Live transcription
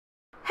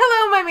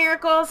my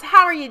miracles,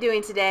 how are you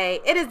doing today?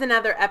 It is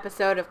another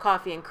episode of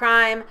Coffee and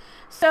Crime.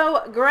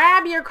 So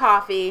grab your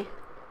coffee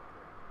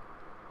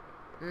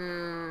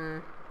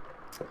and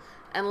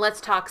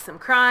let's talk some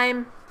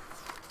crime.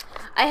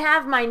 I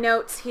have my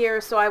notes here,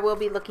 so I will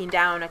be looking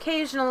down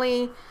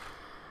occasionally.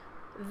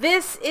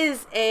 This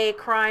is a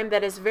crime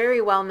that is very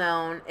well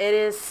known. It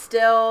is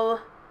still,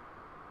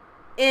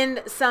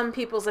 in some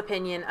people's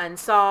opinion,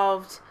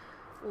 unsolved.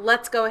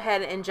 Let's go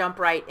ahead and jump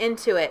right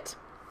into it.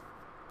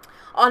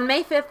 On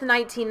May 5th,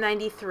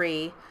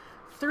 1993,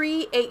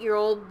 three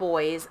 8-year-old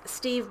boys,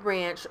 Steve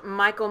Branch,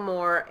 Michael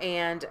Moore,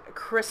 and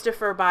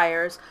Christopher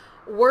Byers,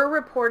 were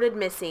reported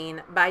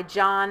missing by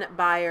John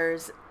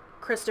Byers,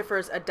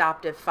 Christopher's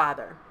adoptive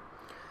father.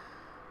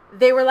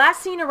 They were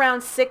last seen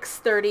around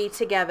 6:30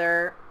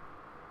 together.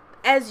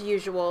 As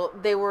usual,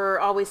 they were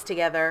always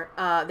together.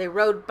 They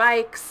rode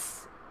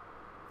bikes,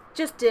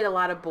 just did a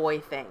lot of boy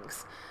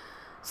things.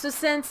 So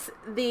since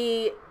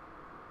the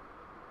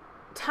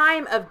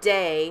time of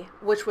day,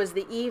 which was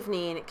the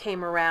evening,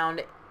 came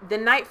around, the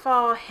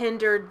nightfall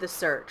hindered the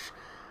search.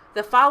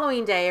 The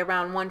following day,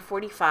 around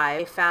 1:45,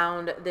 they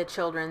found the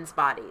children's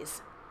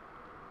bodies.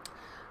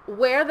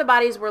 Where the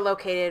bodies were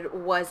located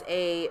was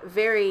a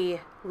very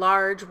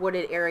large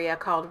wooded area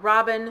called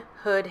Robin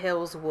Hood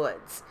Hills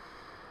Woods.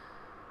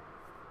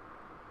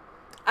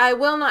 I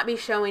will not be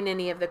showing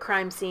any of the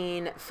crime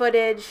scene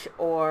footage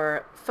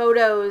or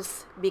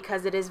photos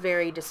because it is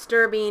very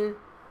disturbing,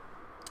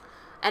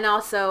 and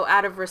also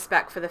out of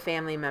respect for the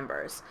family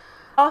members.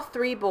 All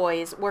three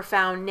boys were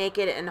found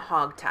naked and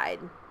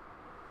hogtied.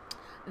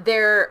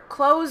 Their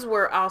clothes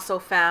were also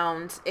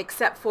found,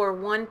 except for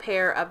one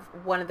pair of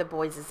one of the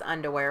boys'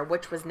 underwear,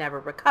 which was never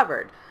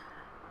recovered.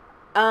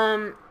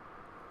 I'm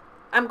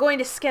going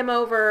to skim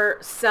over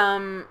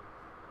some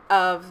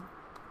of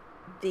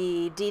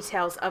the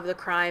details of the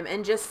crime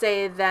and just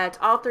say that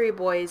all three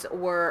boys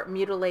were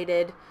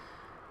mutilated.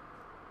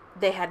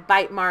 They had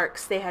bite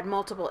marks. They had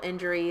multiple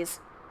injuries.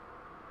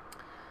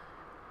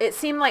 It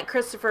seemed like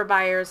Christopher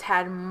Byers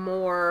had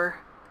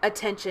more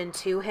attention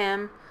to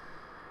him.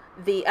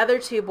 The other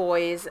two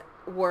boys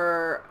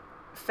were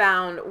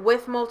found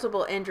with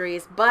multiple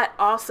injuries, but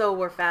also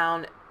were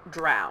found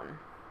drowned.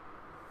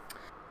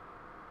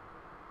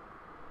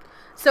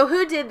 So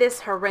who did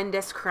this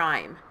horrendous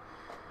crime?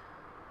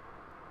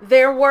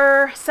 There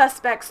were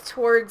suspects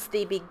towards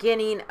the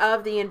beginning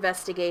of the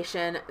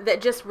investigation that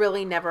just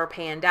really never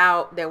panned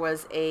out. There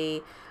was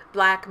a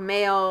black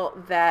male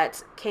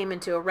that came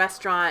into a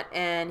restaurant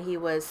and he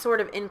was sort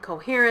of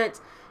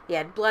incoherent. He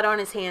had blood on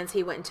his hands.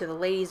 He went into the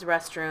ladies'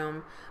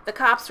 restroom. The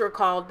cops were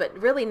called, but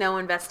really no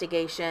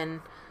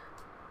investigation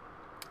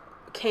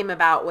came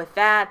about with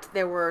that.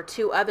 There were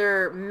two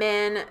other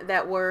men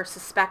that were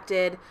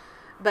suspected,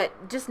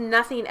 but just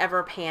nothing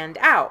ever panned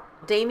out.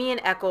 Damian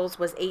Eccles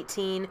was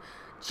 18,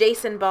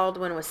 Jason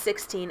Baldwin was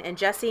 16, and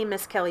Jesse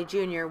Miskelly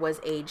Jr. was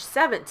age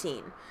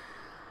 17.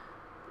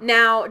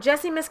 Now,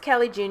 Jesse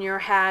Miskelly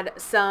Jr. had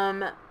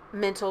some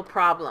mental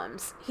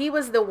problems. He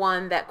was the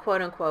one that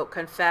quote-unquote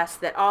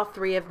confessed that all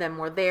three of them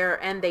were there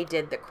and they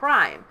did the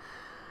crime.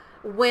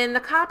 When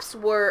the cops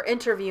were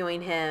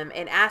interviewing him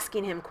and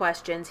asking him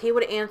questions, he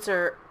would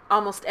answer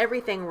almost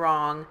everything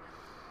wrong.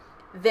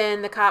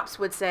 Then the cops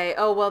would say,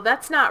 "Oh, well,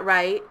 that's not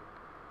right.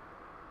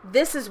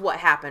 This is what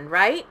happened,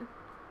 right?"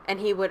 And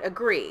he would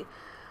agree.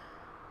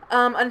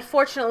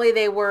 Unfortunately,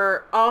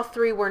 all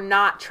three were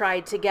not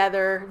tried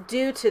together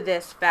due to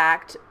this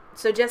fact.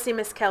 So Jesse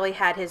Miskelly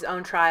had his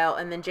own trial,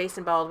 and then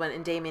Jason Baldwin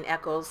and Damian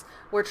Eccles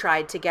were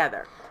tried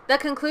together. The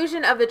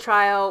conclusion of the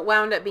trial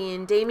wound up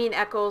being Damian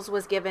Eccles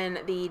was given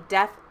the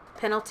death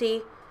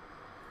penalty.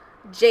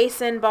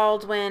 Jason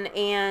Baldwin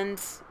and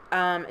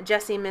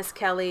Jesse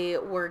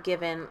Miskelly were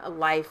given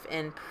life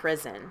in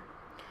prison.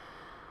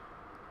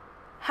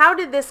 How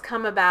did this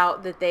come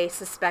about that they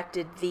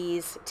suspected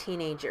these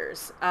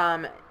teenagers?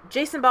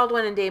 Jason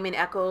Baldwin and Damian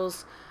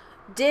Eccles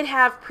did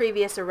have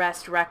previous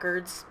arrest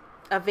records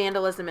of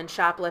vandalism and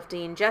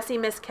shoplifting. Jesse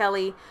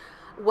Miskelly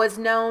was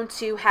known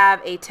to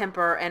have a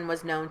temper and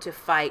was known to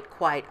fight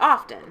quite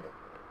often.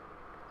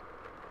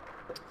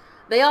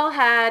 They all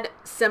had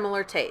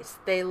similar tastes.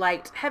 They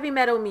liked heavy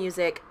metal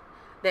music.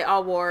 They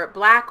all wore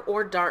black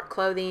or dark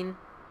clothing.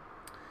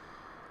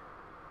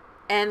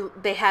 And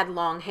they had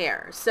long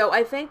hair. So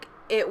I think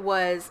it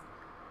was,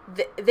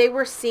 they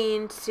were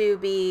seen to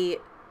be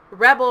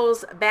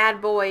rebels, bad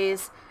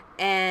boys,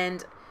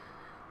 and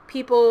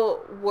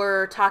people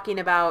were talking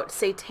about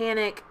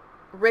satanic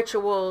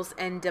rituals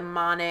and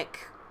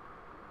demonic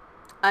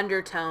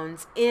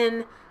undertones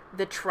in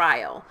the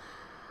trial.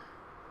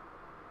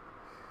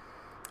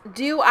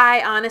 Do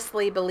I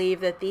honestly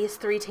believe that these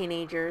three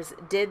teenagers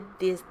did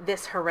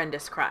this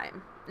horrendous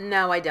crime?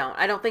 No, I don't.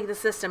 I don't think the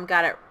system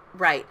got it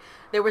right.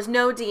 There was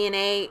no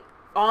DNA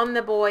on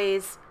the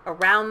boys,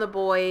 around the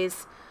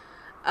boys.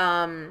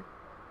 There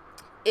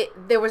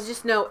was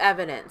just no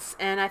evidence.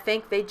 And I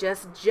think they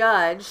just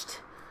judged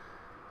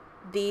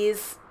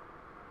these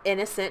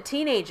innocent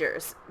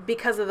teenagers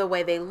because of the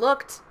way they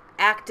looked,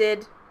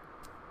 acted,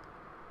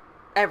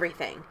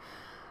 everything.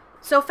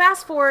 So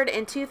fast forward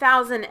in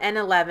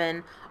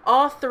 2011,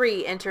 all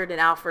three entered an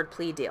Alford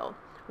plea deal.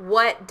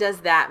 What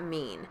does that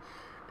mean?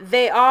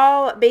 They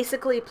all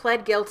basically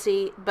pled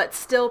guilty, but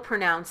still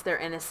pronounced their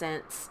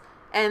innocence,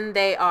 and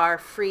they are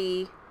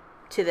free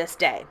to this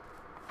day.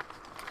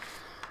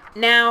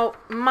 Now,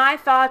 my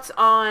thoughts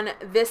on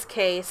this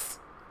case,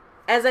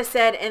 as I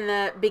said in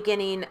the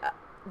beginning,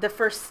 the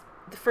first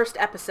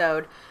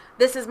episode,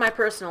 this is my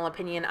personal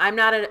opinion. I'm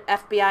not an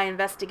FBI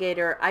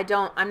investigator.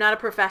 I'm not a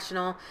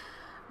professional,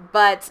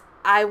 but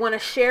I want to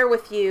share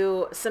with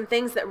you some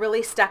things that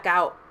really stuck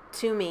out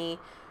to me,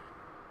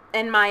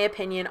 in my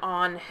opinion,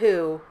 on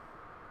who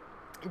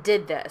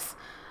did this.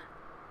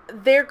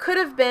 There could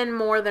have been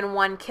more than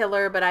one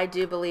killer, but I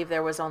do believe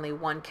there was only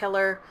one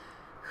killer.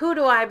 Who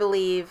do I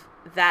believe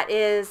that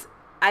is?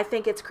 I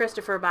think it's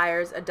Christopher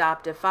Byers'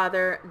 adoptive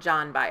father,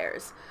 John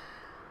Byers.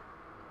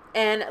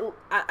 And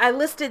I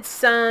listed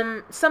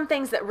some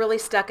things that really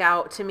stuck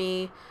out to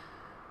me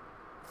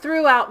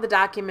throughout the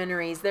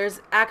documentaries.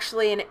 There's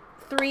actually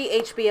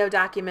 3 HBO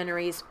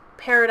documentaries,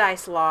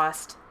 Paradise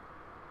Lost,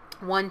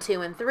 1,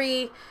 2, and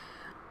 3.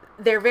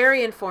 They're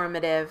very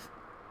informative.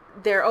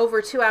 They're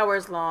over 2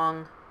 hours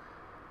long.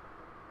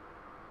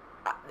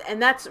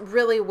 And that's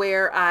really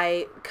where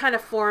I kind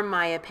of form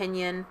my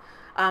opinion.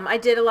 I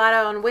did a lot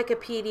on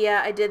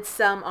Wikipedia. I did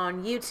some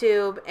on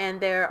YouTube.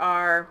 And there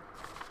are,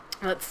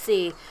 let's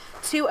see,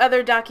 2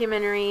 other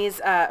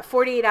documentaries.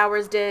 48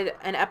 Hours did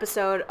an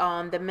episode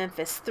on the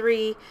Memphis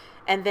 3.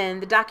 And then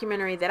the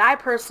documentary that I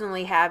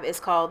personally have is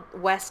called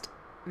West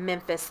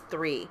Memphis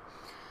 3.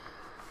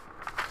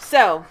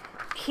 So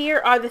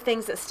here are the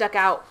things that stuck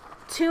out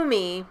to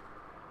me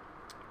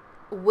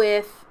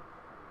with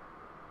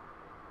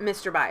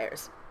Mr.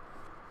 Byers.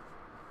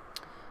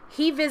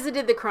 He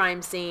visited the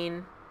crime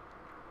scene.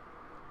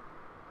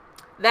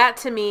 That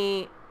to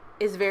me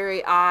is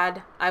very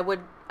odd. I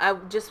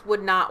just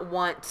would not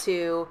want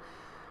to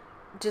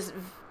just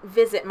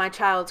visit my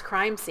child's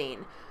crime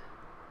scene.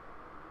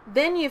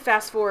 Then you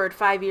fast forward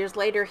 5 years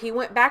later, he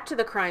went back to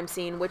the crime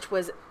scene, which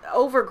was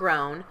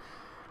overgrown,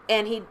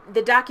 and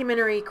the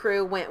documentary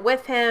crew went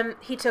with him.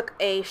 He took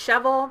a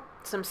shovel,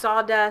 some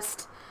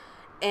sawdust,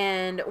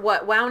 and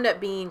what wound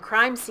up being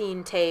crime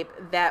scene tape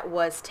that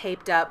was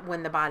taped up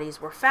when the bodies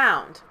were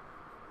found.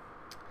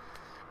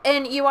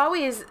 And you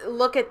always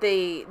look at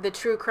the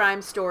true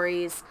crime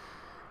stories,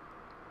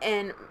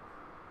 and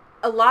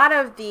a lot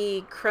of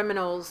the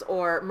criminals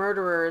or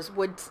murderers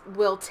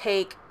will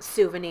take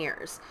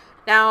souvenirs.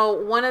 Now,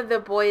 one of the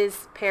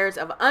boys' pairs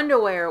of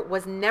underwear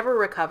was never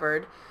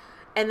recovered,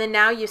 and then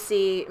now you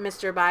see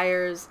Mr.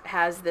 Byers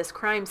has this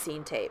crime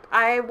scene tape.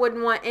 I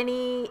wouldn't want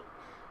anything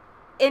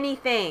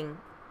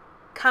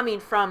coming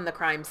from the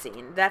crime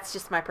scene. That's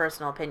just my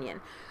personal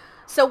opinion.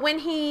 So when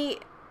he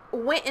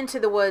went into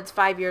the woods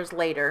 5 years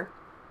later,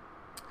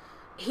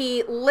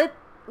 he lit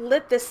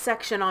this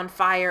section on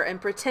fire and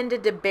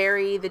pretended to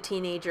bury the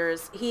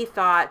teenagers he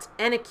thought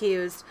and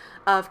accused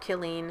of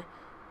killing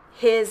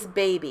his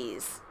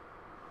babies.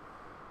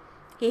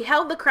 He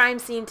held the crime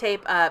scene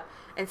tape up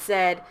and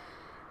said,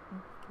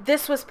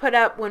 "This was put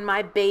up when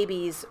my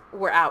babies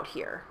were out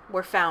here,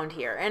 were found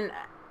here." And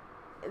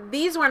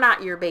these were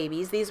not your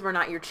babies. These were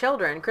not your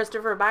children.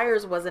 Christopher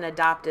Byers was an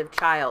adoptive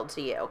child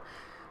to you.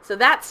 So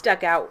that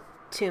stuck out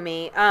to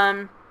me.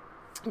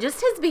 Just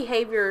his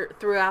behavior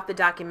throughout the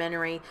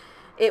documentary,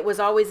 it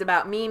was always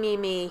about me, me,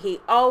 me. He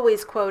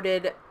always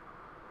quoted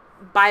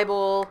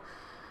Bible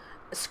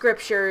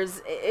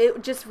scriptures.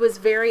 It just was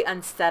very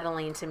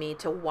unsettling to me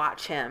to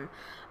watch him.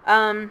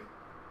 Now,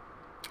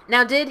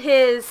 did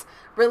his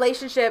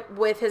relationship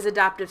with his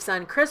adoptive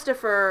son,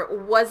 Christopher,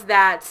 was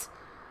that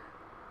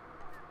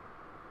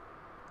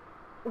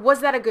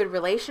a good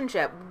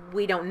relationship?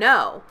 We don't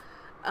know.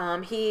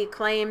 He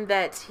claimed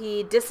that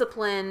he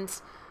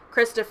disciplined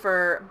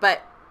Christopher,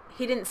 but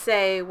he didn't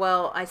say,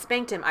 well, I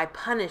spanked him, I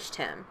punished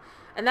him.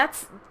 And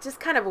that's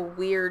just kind of a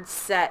weird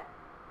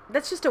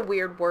that's just a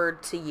weird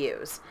word to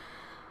use.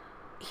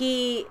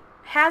 He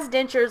has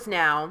dentures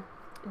now.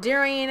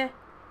 During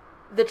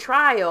the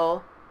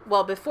trial,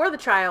 well, before the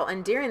trial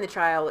and during the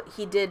trial,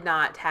 he did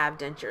not have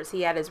dentures.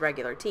 He had his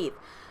regular teeth.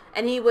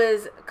 And he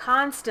was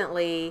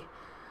constantly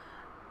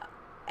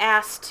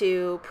asked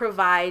to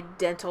provide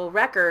dental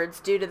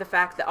records due to the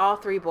fact that all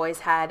 3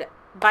 boys had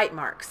bite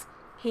marks.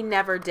 He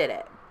never did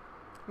it.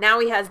 Now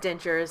he has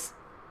dentures.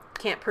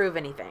 Can't prove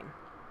anything.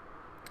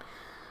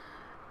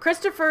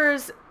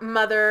 Christopher's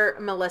mother,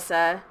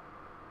 Melissa,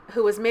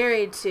 who was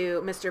married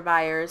to Mr.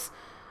 Byers,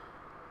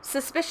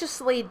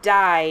 suspiciously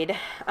died.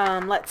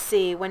 Let's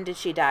see, when did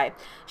she die?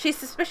 She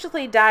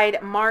suspiciously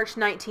died March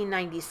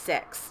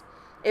 1996.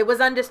 It was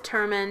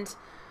undetermined.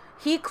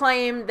 He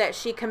claimed that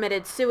she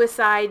committed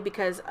suicide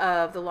because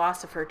of the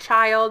loss of her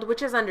child,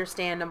 which is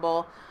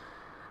understandable.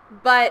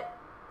 But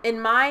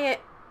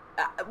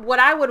what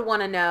I would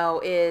want to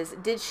know is,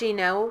 did she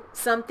know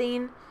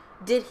something?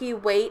 Did he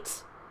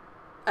wait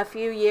a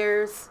few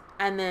years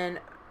and then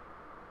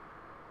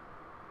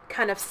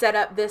kind of set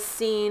up this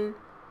scene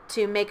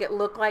to make it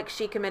look like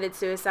she committed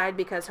suicide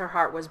because her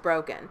heart was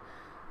broken?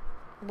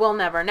 We'll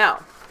never know.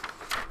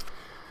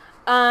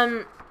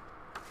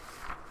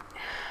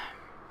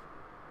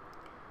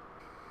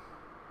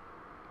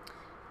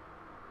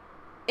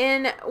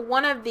 In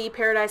one of the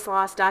Paradise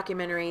Lost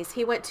documentaries,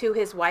 he went to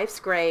his wife's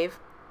grave,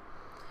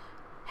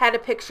 had a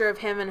picture of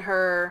him and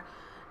her,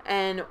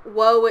 and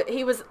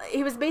he was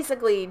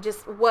basically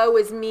just, woe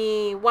is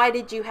me, why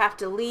did you have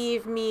to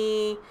leave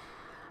me?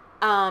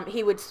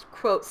 He would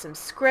quote some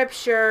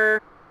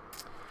scripture.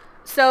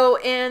 So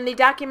in the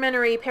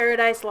documentary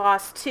Paradise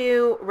Lost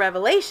 2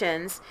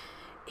 Revelations,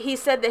 he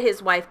said that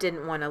his wife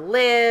didn't want to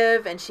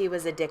live and she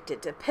was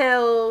addicted to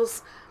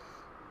pills.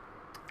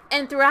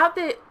 And throughout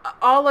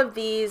all of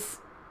these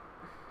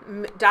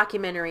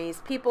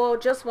documentaries, people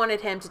just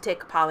wanted him to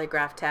take a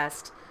polygraph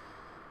test.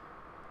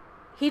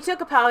 He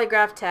took a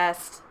polygraph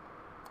test,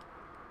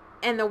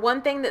 and the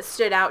one thing that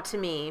stood out to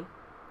me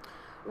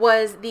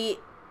was the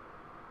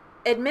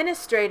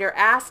administrator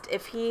asked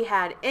if he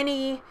had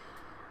any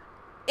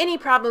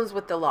problems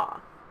with the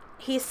law.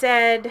 He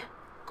said,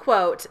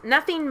 quote,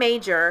 "Nothing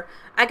major.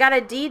 I got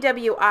a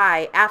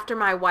DWI after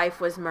my wife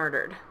was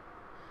murdered."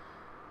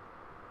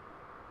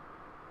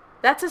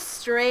 That's a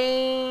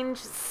strange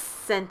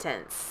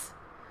sentence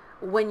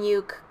when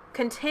you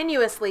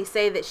continuously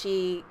say that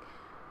she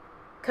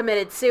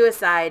committed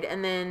suicide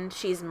and then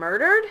she's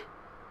murdered.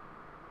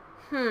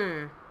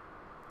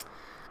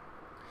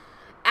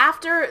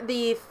 After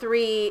the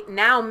 3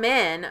 now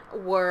men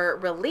were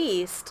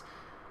released,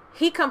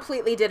 he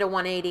completely did a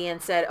 180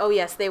 and said, oh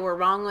yes, they were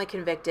wrongly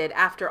convicted.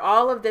 After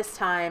all of this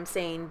time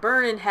saying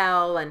burn in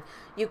hell and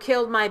you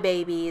killed my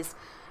babies,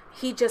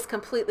 he just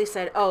completely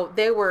said, oh,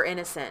 they were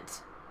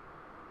innocent.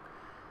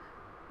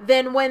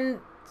 Then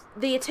when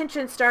the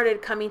attention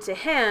started coming to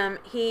him,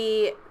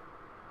 he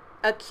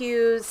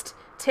accused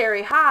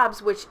Terry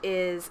Hobbs, which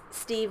is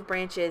Steve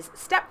Branch's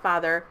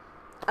stepfather,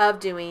 of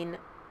doing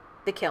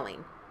the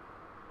killing.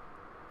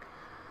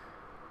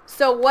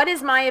 So what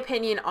is my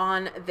opinion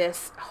on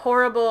this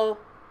horrible,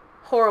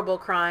 horrible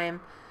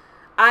crime?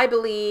 I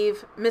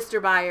believe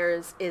Mr.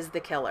 Byers is the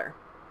killer.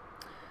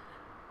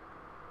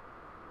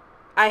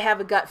 I have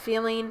a gut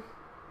feeling.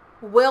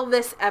 Will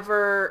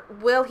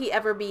he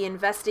ever be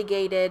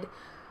investigated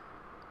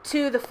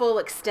to the full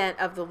extent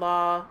of the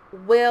law?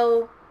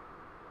 Will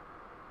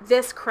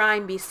this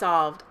crime be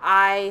solved?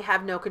 I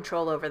have no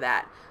control over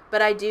that.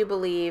 But I do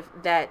believe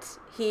that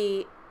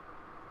he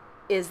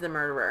is the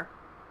murderer.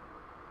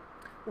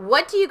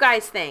 What do you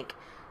guys think?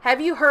 Have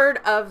you heard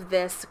of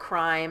this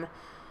crime?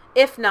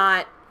 If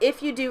not,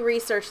 if you do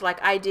research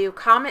like I do,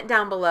 comment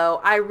down below.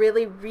 I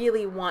really,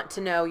 really want to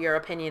know your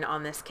opinion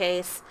on this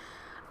case.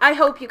 I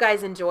hope you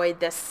guys enjoyed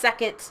this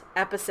second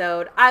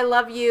episode. I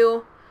love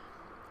you.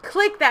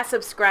 Click that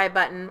subscribe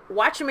button.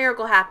 Watch a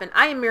miracle happen.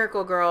 I am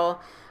Miracle Girl.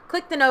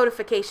 Click the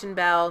notification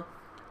bell.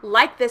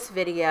 Like this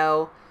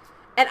video.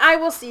 And I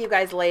will see you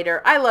guys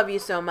later. I love you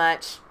so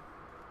much.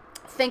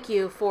 Thank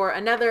you for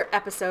another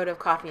episode of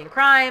Coffee and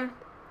Crime.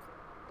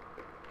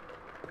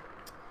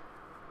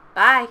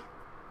 Bye.